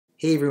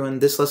Hey everyone,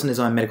 this lesson is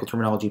on medical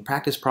terminology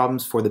practice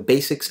problems for the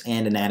basics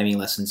and anatomy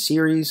lesson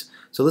series.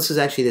 So this is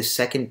actually the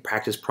second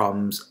practice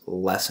problems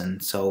lesson.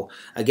 So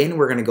again,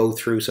 we're going to go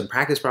through some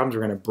practice problems,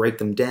 we're going to break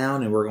them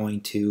down, and we're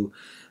going to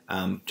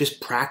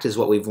just practice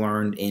what we've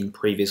learned in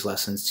previous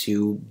lessons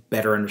to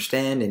better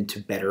understand and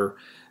to better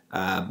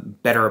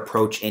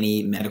approach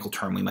any medical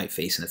term we might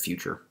face in the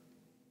future.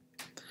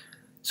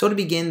 So to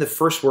begin, the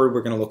first word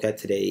we're going to look at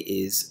today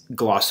is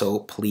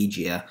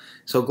glossoplegia.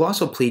 So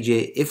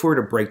glossoplegia, if we were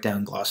to break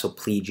down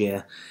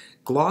glossoplegia,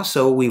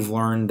 glosso, we've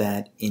learned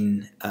that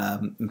in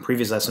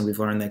previous lessons, we've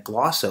learned that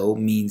glosso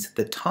means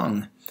the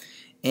tongue.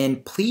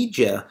 And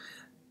plegia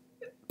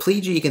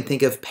you can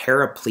think of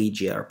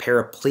paraplegia or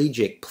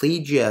paraplegic.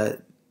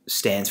 Plegia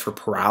stands for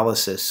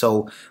paralysis.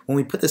 So when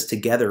we put this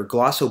together,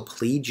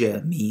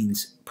 glossoplegia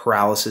means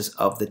paralysis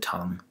of the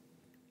tongue.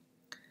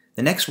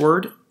 The next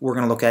word we're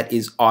going to look at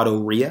is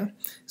autorea.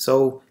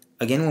 So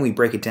again, when we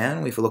break it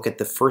down, we look at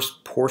the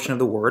first portion of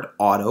the word,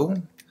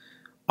 auto.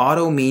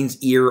 Auto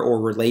means ear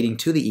or relating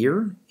to the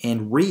ear.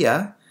 And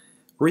rea,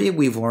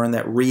 we've learned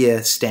that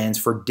rea stands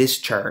for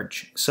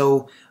discharge.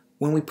 So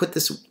when we put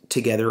this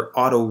together,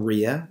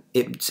 autorea,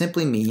 it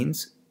simply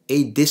means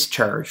a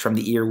discharge from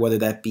the ear, whether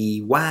that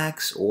be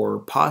wax or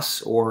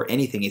pus or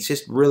anything. It's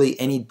just really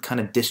any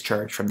kind of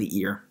discharge from the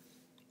ear.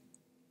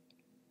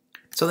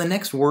 So the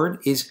next word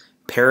is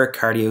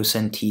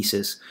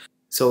pericardiocentesis.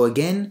 So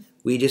again,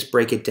 we just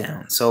break it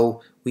down.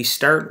 So we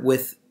start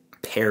with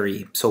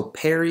peri. So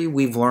peri,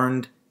 we've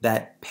learned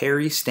that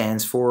peri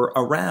stands for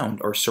around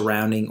or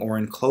surrounding or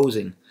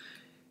enclosing.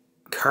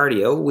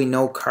 Cardio, we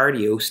know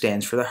cardio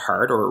stands for the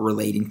heart or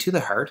relating to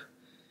the heart.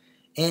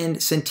 And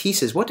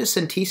centesis, what does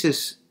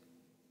centesis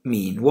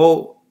mean?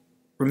 Well,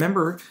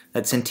 remember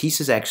that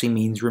centesis actually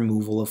means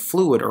removal of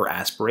fluid or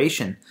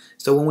aspiration.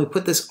 So when we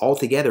put this all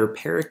together,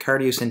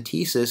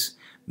 pericardiocentesis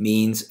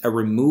means a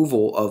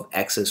removal of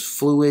excess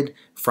fluid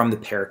from the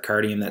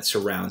pericardium that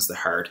surrounds the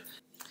heart.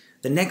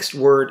 The next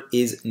word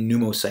is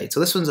pneumocyte. So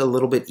this one's a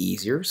little bit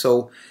easier.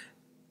 So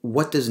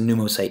what does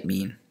pneumocyte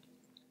mean?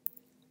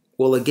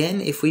 Well, again,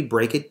 if we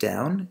break it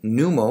down,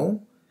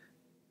 pneumo,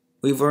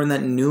 we've learned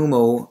that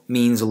pneumo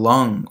means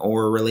lung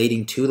or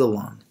relating to the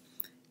lung.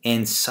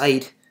 And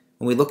cyte,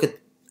 when we look at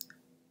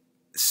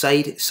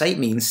cyte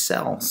means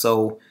cell.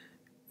 So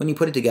when you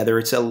put it together,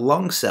 it's a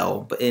lung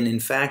cell, and in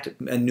fact, a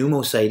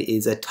pneumocyte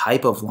is a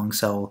type of lung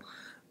cell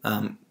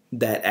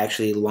that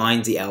actually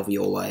lines the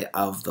alveoli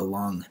of the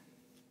lung.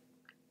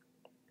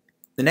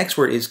 The next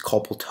word is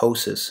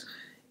colpotosis.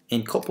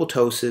 And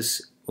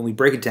colpotosis, when we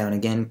break it down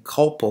again,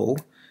 colpo,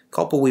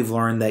 we've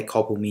learned that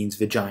colpo means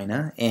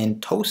vagina,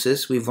 and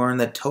tosis, we've learned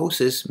that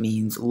tosis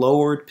means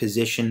lowered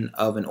position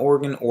of an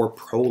organ or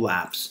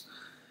prolapse.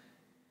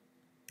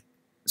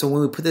 So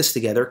when we put this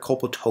together,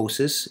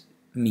 colpotosis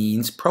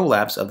means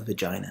prolapse of the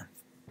vagina.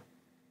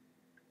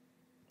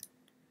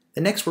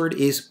 The next word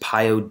is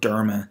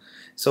pyoderma.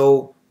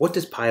 So what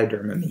does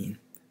pyoderma mean?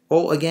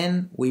 Well,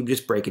 again, we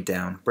just break it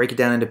down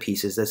into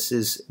pieces. This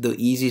is the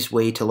easiest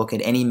way to look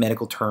at any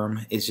medical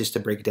term, is just to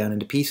break it down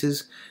into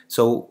pieces.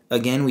 So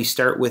again, we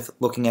start with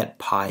looking at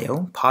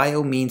pyo.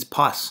 Pyo means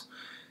pus.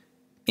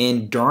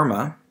 And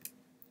derma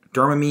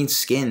means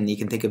skin. You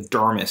can think of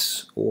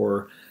dermis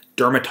or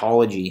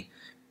dermatology.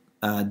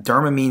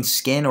 Derma means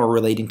skin or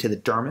relating to the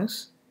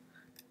dermis.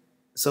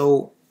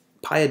 So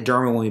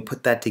pyoderma, when we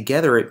put that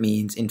together, it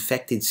means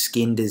infected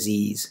skin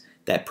disease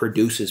that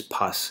produces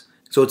pus.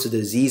 So it's a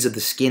disease of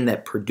the skin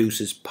that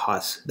produces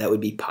pus. That would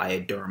be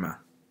pyoderma.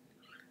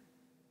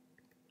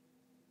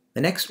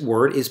 The next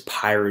word is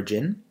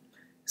pyrogen.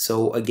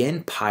 So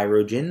again,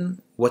 pyrogen.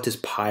 What does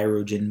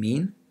pyrogen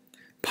mean?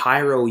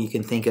 Pyro, you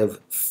can think of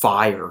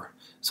fire.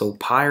 So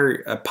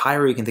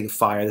pyro, you can think of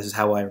fire. This is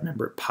how I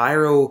remember it.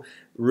 Pyro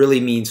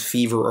really means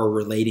fever or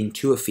relating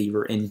to a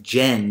fever. And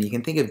you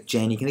can think of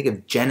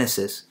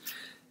genesis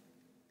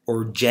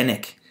or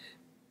genic.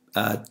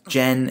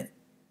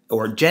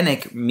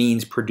 Genic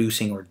means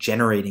producing or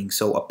generating.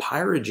 So a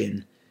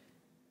pyrogen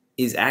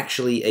is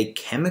actually a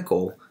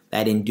chemical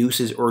that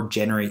induces or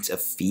generates a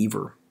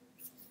fever.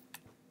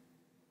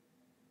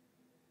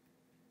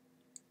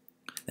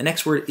 The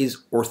next word is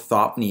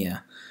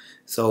orthopnea.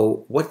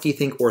 So what do you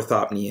think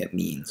orthopnea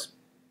means?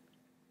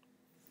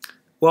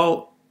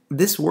 Well,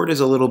 this word is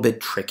a little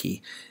bit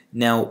tricky.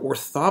 Now,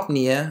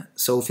 orthopnea,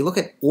 so if you look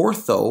at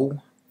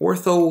ortho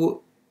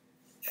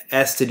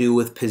has to do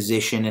with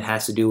position, it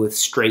has to do with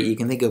straight. You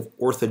can think of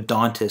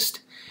orthodontist.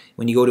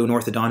 When you go to an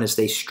orthodontist,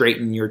 they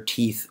straighten your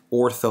teeth.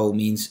 Ortho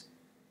means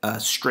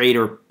straight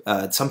or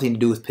something to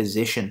do with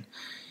position.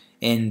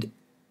 And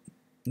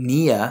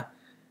nea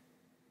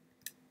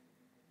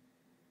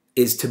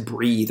is to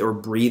breathe or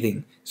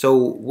breathing. So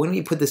when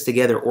we put this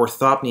together,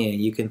 orthopnea,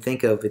 you can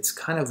think of, it's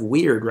kind of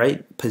weird,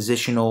 right?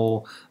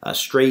 Positional,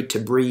 straight to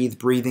breathe,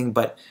 breathing,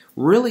 but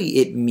really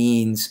it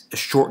means a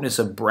shortness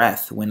of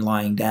breath when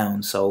lying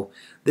down. So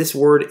this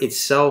word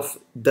itself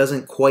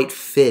doesn't quite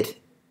fit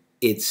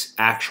its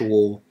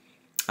actual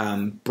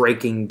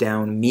breaking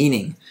down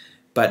meaning.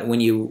 But when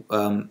you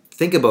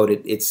think about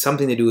it, it's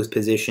something to do with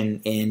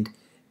position, and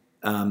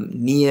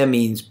Nia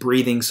means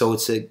breathing, so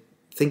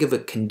think of a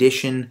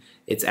condition.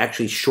 It's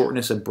actually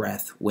shortness of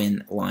breath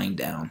when lying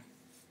down.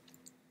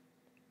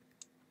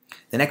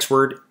 The next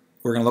word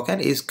we're going to look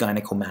at is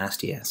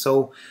gynecomastia.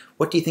 So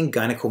what do you think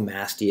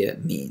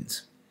gynecomastia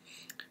means?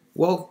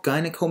 Well,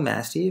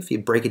 gynecomastia, if you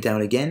break it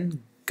down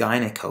again,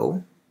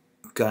 gyneco,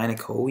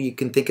 you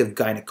can think of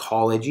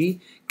gynecology.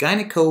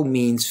 Gyneco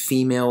means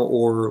female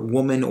or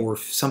woman or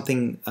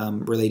something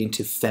relating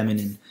to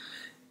feminine.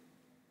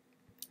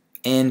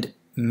 And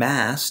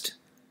mast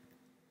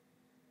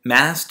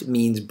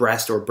means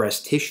breast or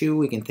breast tissue.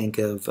 We can think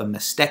of a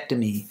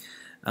mastectomy.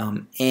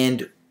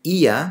 And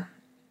ia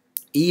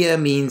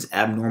means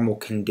abnormal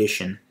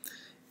condition.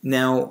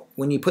 Now,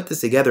 when you put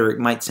this together, it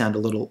might sound a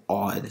little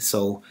odd.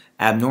 So,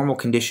 abnormal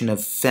condition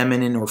of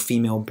feminine or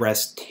female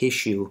breast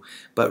tissue.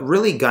 But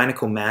really,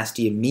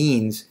 gynecomastia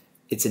means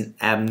it's an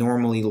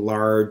abnormally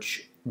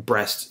large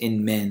breast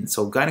in men.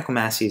 So,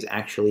 gynecomastia is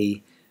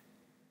actually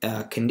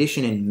a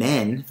condition in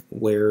men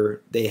where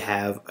they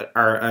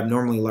are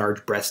abnormally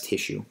large breast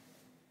tissue.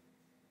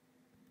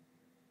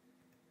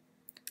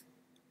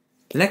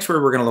 The next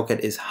word we're going to look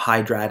at is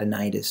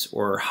hidradenitis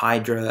or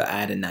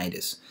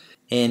hydradenitis.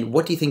 And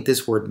what do you think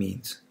this word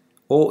means?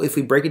 Well, if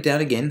we break it down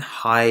again,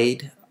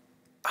 hydro,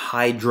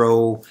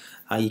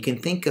 you can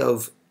think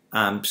of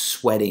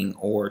sweating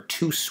or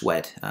to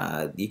sweat.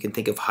 You can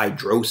think of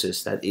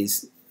hydrosis, that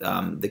is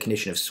the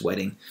condition of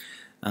sweating.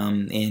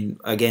 And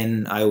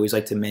again, I always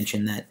like to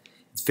mention that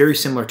it's very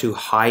similar to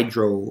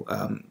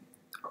hydro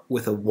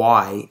with a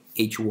Y,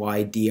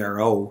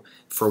 H-Y-D-R-O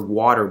for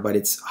water, but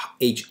it's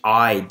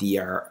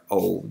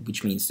H-I-D-R-O,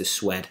 which means to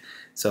sweat.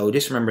 So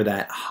just remember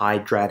that,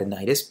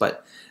 hidradenitis.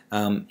 But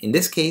in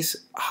this case,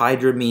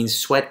 hydra means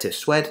sweat, to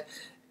sweat.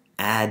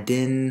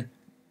 Adin,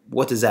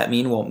 what does that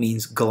mean? Well, it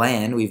means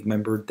gland. We've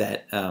remembered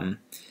that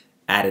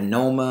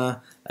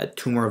adenoma, a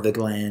tumor of the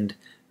gland.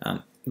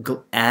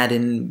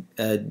 Adin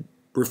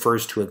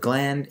refers to a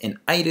gland. And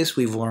itis,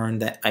 we've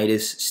learned that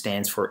itis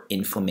stands for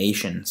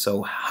inflammation.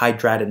 So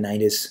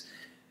hidradenitis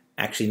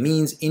actually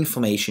means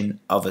inflammation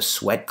of a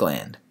sweat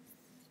gland.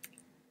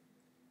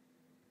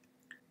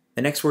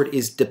 The next word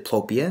is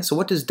diplopia. So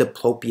what does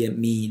diplopia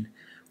mean?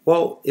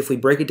 Well, if we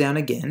break it down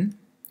again,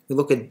 we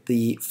look at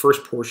the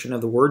first portion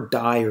of the word,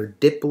 di or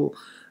dipl.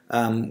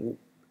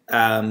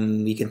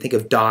 You can think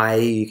of di,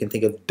 you can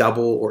think of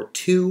double or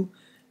two.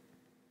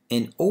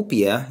 In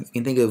opia, you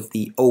can think of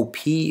the OP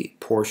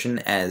portion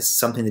as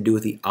something to do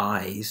with the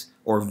eyes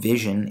or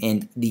vision.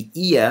 And the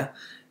ia,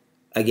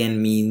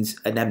 again, means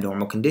an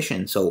abnormal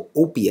condition. So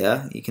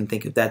opia, you can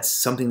think of that's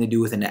something to do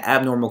with an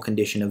abnormal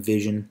condition of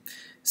vision.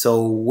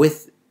 So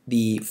with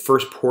the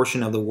first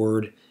portion of the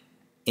word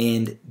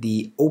and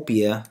the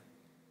opia,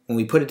 when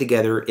we put it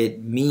together,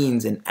 it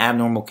means an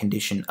abnormal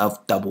condition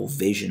of double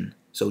vision.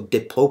 So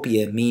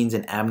diplopia means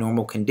an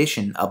abnormal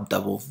condition of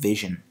double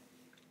vision.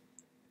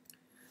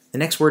 The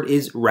next word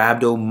is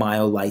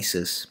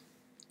rhabdomyolysis.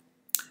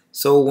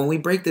 So when we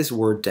break this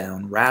word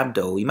down,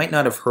 rhabdo, you might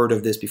not have heard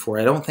of this before.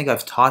 I don't think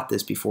I've taught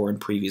this before in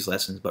previous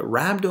lessons, but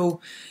rhabdo,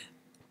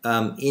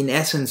 in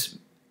essence,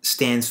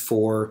 stands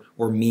for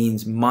or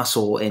means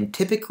muscle and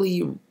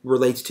typically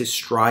relates to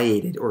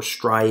striated or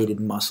striated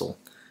muscle.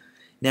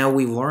 Now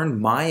we've learned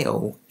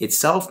myo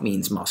itself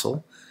means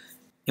muscle,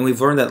 and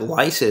we've learned that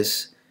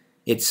lysis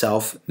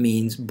itself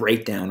means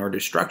breakdown or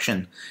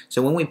destruction.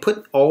 So when we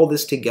put all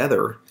this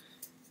together,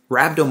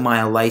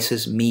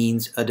 rhabdomyolysis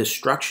means a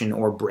destruction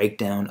or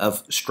breakdown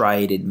of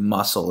striated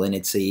muscle, and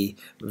it's a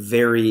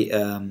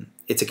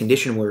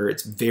condition where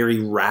it's very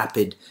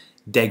rapid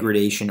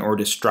degradation or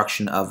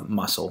destruction of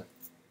muscle.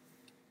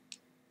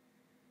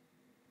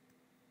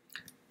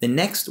 The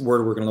next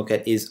word we're going to look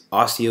at is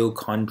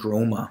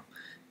osteochondroma.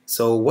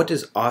 So what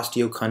does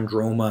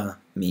osteochondroma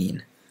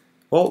mean?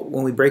 Well,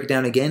 when we break it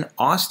down again,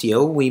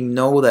 osteo, we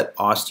know that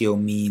osteo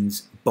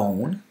means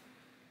bone.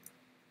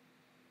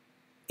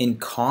 And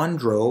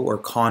chondro or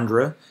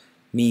chondra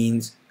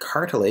means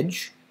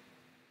cartilage.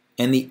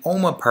 And the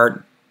oma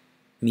part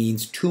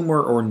means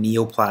tumor or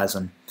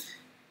neoplasm.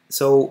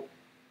 So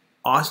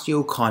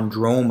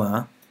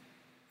osteochondroma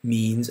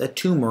means a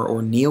tumor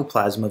or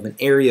neoplasm of an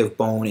area of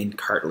bone and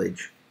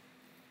cartilage.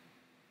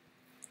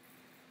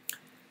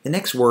 The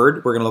next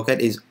word we're going to look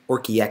at is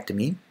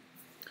orchiectomy.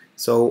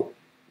 So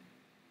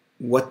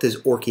what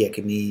does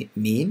orchiectomy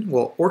mean?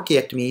 Well,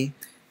 orchiectomy,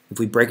 if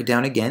we break it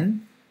down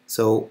again,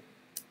 so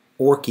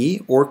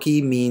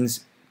orchi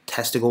means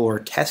testicle or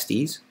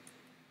testes,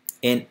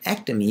 and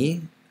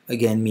ectomy,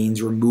 again,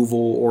 means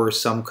removal or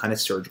some kind of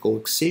surgical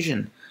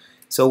excision.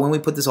 So when we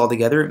put this all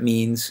together, it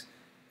means,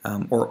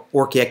 or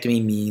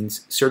orchiectomy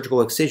means surgical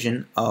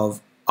excision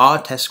of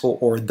a testicle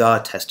or the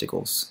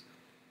testicles.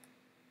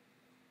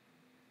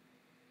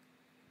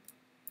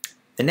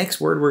 The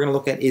next word we're going to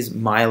look at is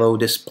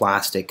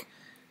myelodysplastic.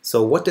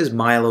 So what does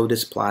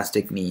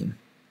myelodysplastic mean?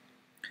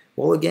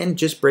 Well, again,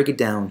 just break it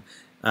down.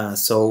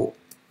 So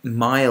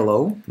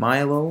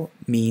myelo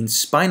means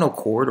spinal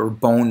cord or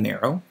bone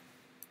marrow.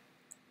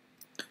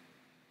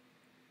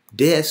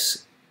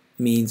 Dys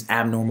means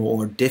abnormal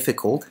or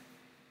difficult.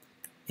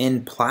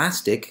 And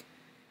plastic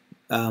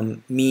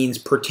means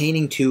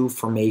pertaining to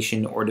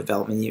formation or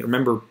development. You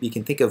remember, you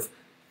can think of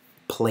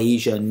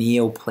plasia,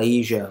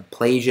 neoplasia.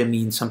 Plasia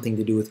means something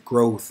to do with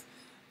growth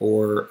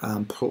or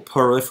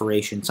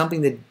proliferation,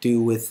 something to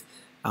do with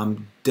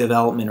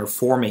development or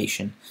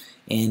formation.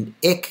 And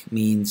ic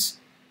means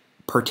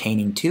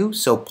pertaining to,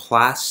 so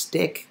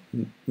plastic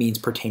means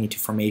pertaining to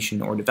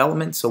formation or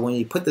development. So when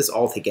you put this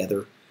all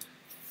together,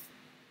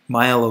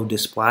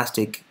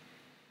 myelodysplastic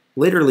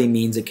literally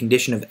means a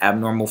condition of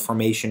abnormal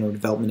formation or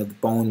development of the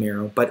bone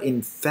marrow, but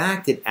in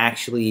fact it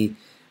actually,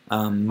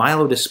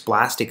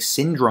 myelodysplastic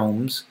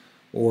syndromes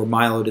or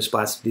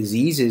myelodysplastic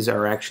diseases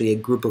are actually a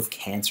group of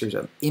cancers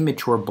of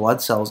immature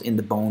blood cells in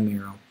the bone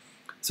marrow.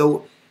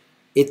 So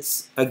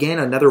it's, again,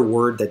 another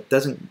word that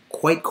doesn't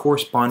quite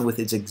correspond with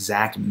its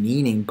exact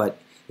meaning, but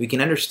we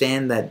can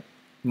understand that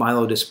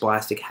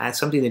myelodysplastic has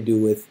something to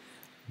do with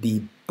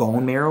the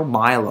bone marrow,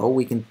 myelo,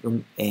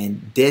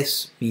 and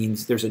dys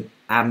means there's an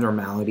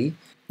abnormality,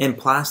 and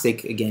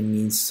plastic, again,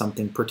 means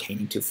something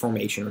pertaining to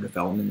formation or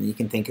development. And you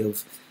can think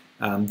of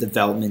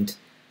development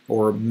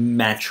or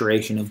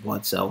maturation of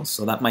blood cells,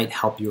 so that might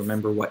help you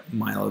remember what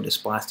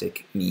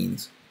myelodysplastic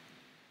means.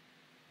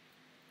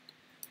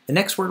 The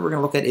next word we're going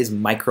to look at is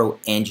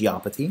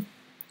microangiopathy.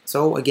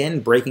 So again,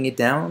 breaking it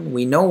down,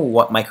 we know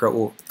what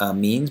micro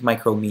means.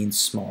 Micro means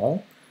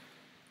small.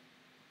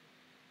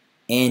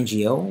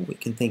 Angio, we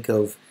can think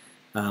of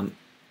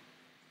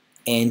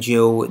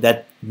angio,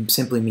 that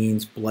simply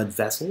means blood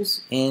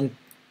vessels. And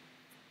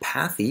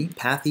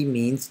pathy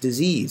means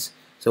disease.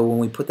 So when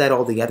we put that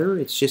all together,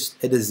 it's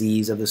just a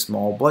disease of the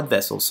small blood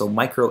vessels. So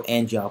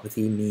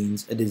microangiopathy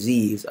means a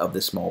disease of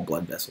the small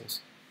blood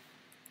vessels.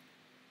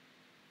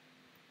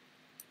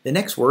 The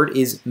next word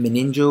is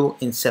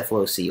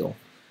meningoencephalocele.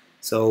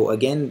 So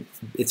again,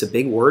 it's a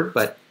big word,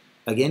 but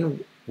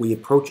again, we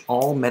approach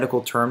all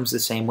medical terms the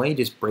same way,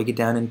 just break it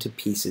down into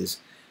pieces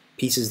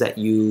that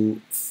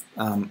you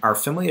are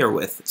familiar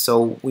with.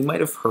 So we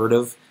might have heard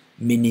of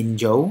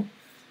meningo,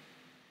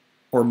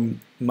 or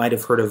might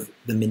have heard of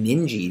the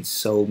meninges.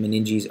 So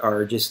meninges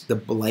are just the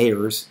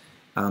layers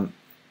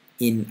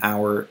in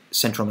our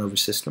central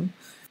nervous system.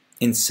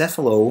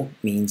 Encephalo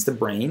means the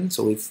brain,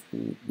 so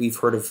we've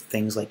heard of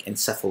things like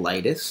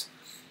encephalitis.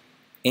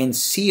 And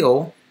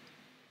cele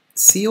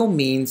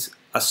means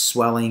a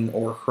swelling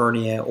or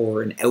hernia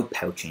or an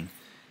outpouching.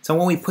 So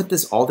when we put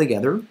this all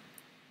together,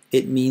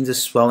 it means a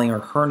swelling or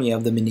hernia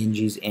of the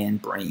meninges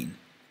and brain.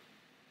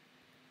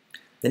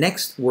 The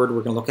next word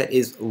we're going to look at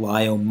is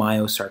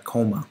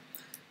leiomyosarcoma.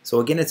 So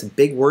again, it's a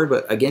big word,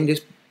 but again,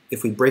 just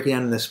if we break it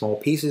down into small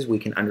pieces, we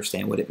can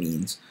understand what it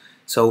means.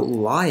 So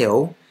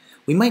lyo,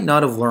 we might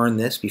not have learned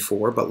this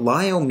before, but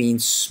lyo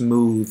means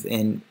smooth,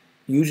 and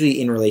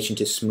usually in relation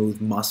to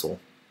smooth muscle.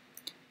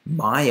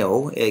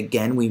 Myo,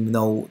 again, we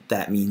know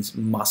that means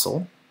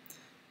muscle.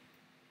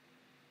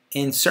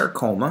 And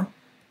sarcoma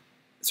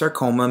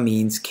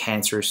means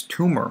cancerous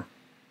tumor.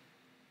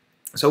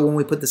 So when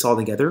we put this all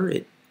together,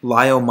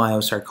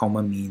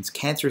 leiomyosarcoma means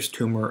cancerous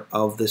tumor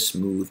of the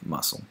smooth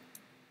muscle.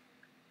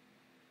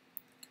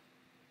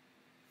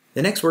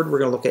 The next word we're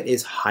going to look at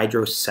is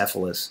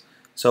hydrocephalus.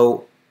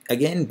 So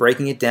again,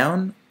 breaking it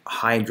down,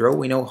 hydro,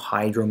 we know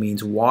hydro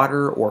means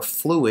water or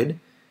fluid.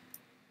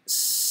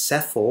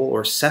 Cephal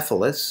or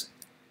cephalus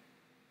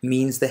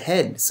means the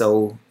head.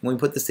 So when we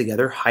put this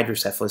together,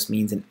 hydrocephalus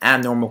means an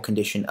abnormal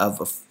condition of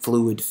a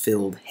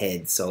fluid-filled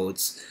head. So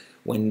it's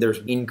when there's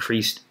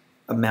increased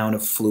amount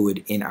of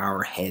fluid in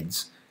our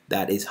heads.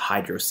 That is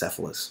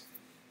hydrocephalus.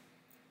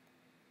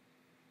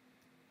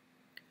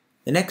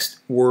 The next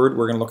word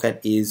we're going to look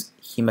at is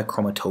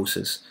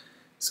hemochromatosis.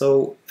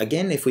 So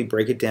again, if we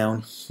break it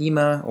down,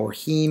 hema or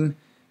heme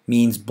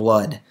means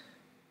blood.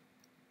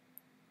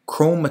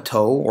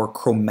 Chromato or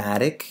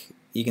chromatic,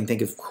 you can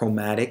think of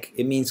chromatic,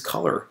 it means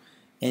color.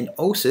 And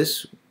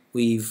osis,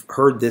 we've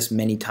heard this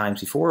many times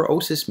before,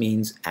 osis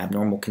means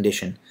abnormal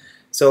condition.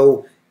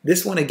 So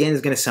this one again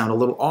is going to sound a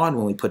little odd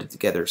when we put it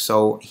together.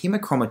 So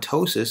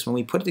hemochromatosis, when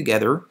we put it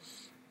together,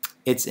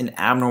 it's an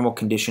abnormal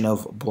condition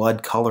of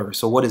blood color.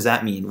 So what does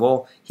that mean?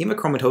 Well,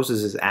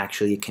 hemochromatosis is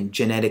actually a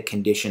genetic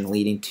condition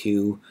leading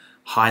to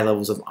high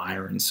levels of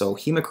iron. So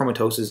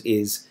hemochromatosis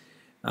is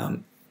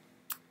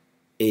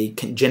a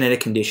genetic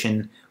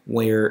condition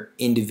where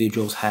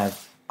individuals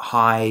have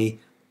high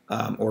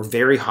or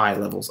very high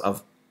levels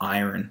of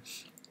iron.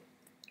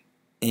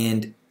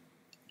 And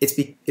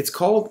it's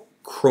called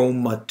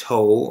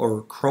chromato,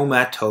 or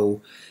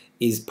chromato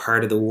is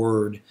part of the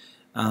word,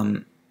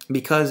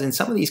 because in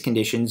some of these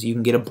conditions you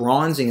can get a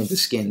bronzing of the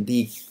skin.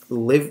 The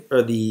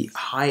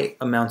high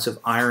amounts of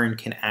iron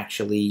can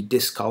actually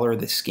discolor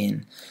the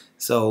skin.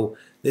 So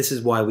this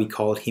is why we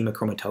call it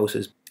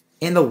hemochromatosis.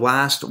 And the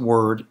last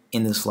word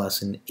in this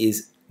lesson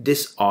is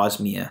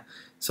dysosmia.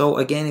 So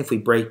again, if we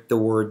break the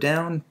word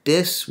down,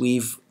 dys,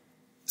 we've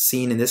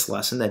seen in this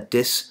lesson that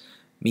dys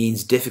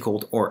means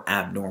difficult or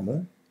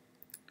abnormal.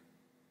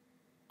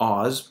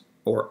 Os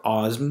or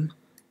osm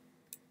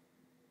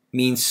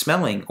means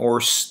smelling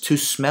or to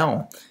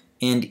smell.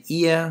 And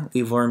ia,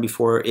 we've learned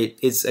before, it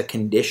is a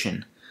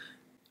condition.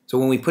 So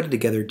when we put it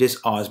together,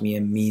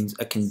 dysosmia means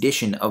a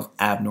condition of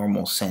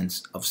abnormal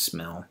sense of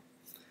smell.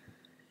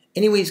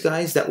 Anyways,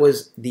 guys, that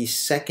was the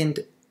second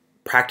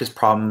practice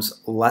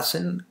problems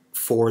lesson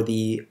for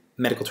the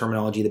medical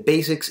terminology, the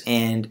basics,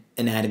 and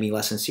anatomy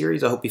lesson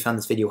series. I hope you found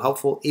this video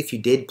helpful. If you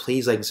did,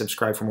 please like and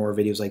subscribe for more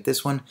videos like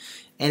this one.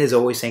 And as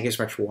always, thank you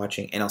so much for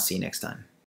watching, and I'll see you next time.